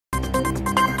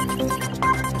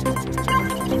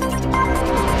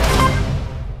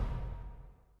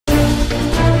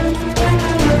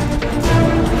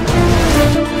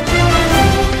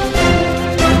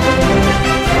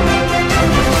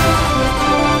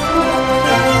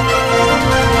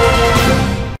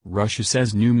Russia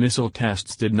says new missile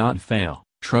tests did not fail,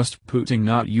 trust Putin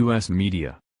not U.S.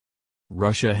 media.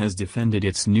 Russia has defended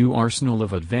its new arsenal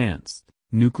of advanced,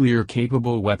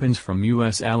 nuclear-capable weapons from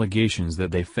U.S. allegations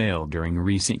that they failed during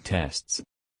recent tests.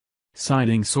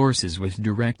 Citing sources with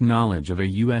direct knowledge of a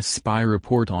U.S. spy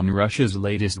report on Russia's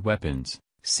latest weapons,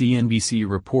 CNBC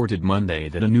reported Monday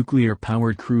that a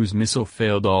nuclear-powered cruise missile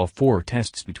failed all 4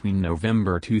 tests between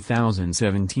November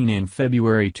 2017 and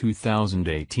February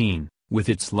 2018, with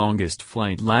its longest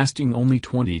flight lasting only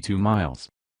 22 miles.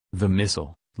 The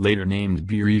missile, later named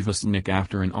Burevestnik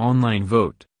after an online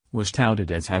vote, was touted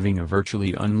as having a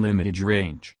virtually unlimited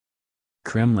range.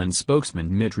 Kremlin spokesman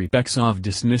Dmitry Peskov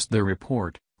dismissed the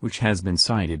report, which has been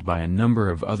cited by a number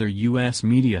of other U.S.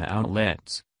 media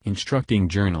outlets, instructing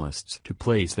journalists to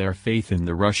place their faith in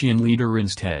the Russian leader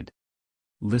instead.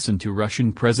 Listen to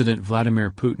Russian President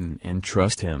Vladimir Putin and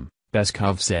trust him,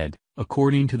 Peskov said,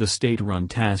 according to the state-run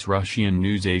TASS Russian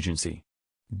news agency.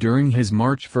 During his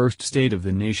March 1 State of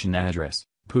the Nation address,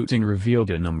 Putin revealed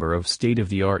a number of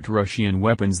state-of-the-art Russian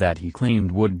weapons that he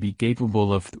claimed would be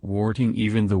capable of thwarting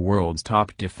even the world's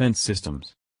top defense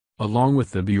systems. Along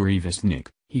with the Burevestnik,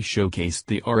 he showcased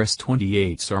the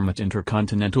RS-28 Sarmat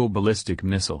intercontinental ballistic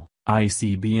missile,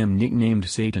 ICBM nicknamed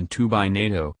Citing II by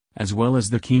NATO, as well as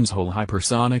the Keenshole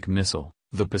hypersonic missile,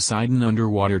 the Poseidon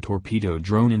underwater torpedo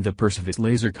drone and the Perseus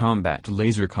laser combat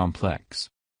laser complex.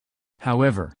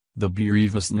 However, the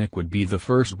Burevestnik would be the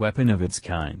first weapon of its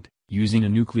kind, using a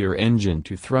nuclear engine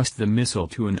to thrust the missile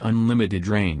to an unlimited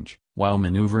range, while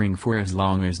maneuvering for as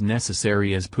long as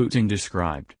necessary as Putin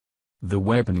described. The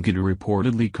weapon could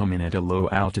reportedly come in at a low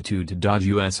altitude to dodge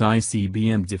US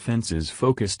ICBM defenses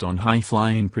focused on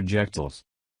high-flying projectiles.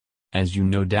 As you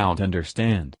no doubt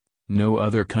understand, no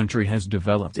other country has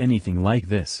developed anything like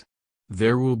this.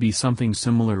 There will be something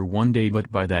similar one day, but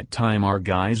by that time our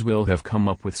guys will have come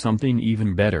up with something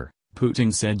even better,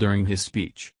 Putin said during his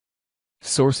speech.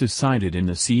 Sources cited in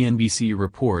the CNBC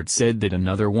report said that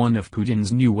another one of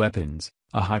Putin's new weapons,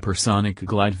 a hypersonic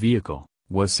glide vehicle,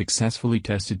 was successfully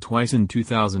tested twice in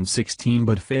 2016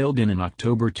 but failed in an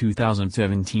October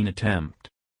 2017 attempt.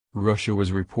 Russia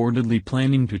was reportedly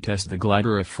planning to test the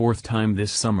glider a 4th time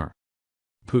this summer.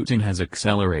 Putin has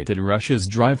accelerated Russia's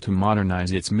drive to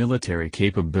modernize its military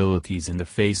capabilities in the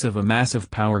face of a massive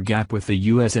power gap with the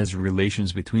U.S. as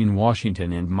relations between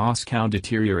Washington and Moscow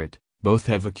deteriorate. Both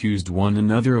have accused one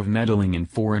another of meddling in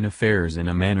foreign affairs in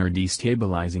a manner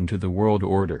destabilizing to the world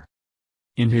order.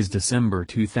 In his December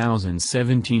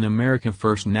 2017 America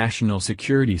First national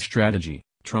security strategy,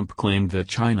 Trump claimed that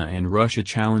China and Russia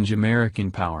challenge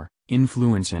American power,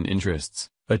 influence and interests,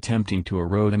 attempting to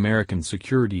erode American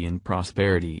security and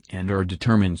prosperity, and are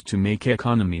determined to make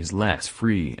economies less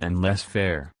free and less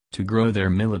fair, to grow their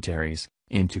militaries,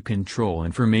 and to control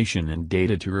information and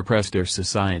data to repress their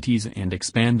societies and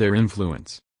expand their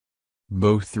influence.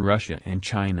 Both Russia and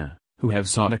China, who have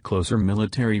sought a closer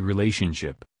military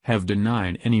relationship, have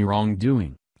denied any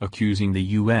wrongdoing, accusing the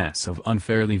U.S. of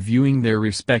unfairly viewing their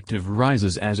respective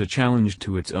rises as a challenge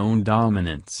to its own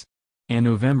dominance. A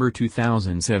November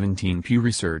 2017 Pew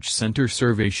Research Center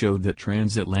survey showed that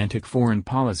transatlantic foreign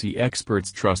policy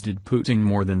experts trusted Putin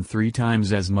more than 3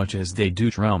 times as much as they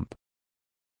do Trump.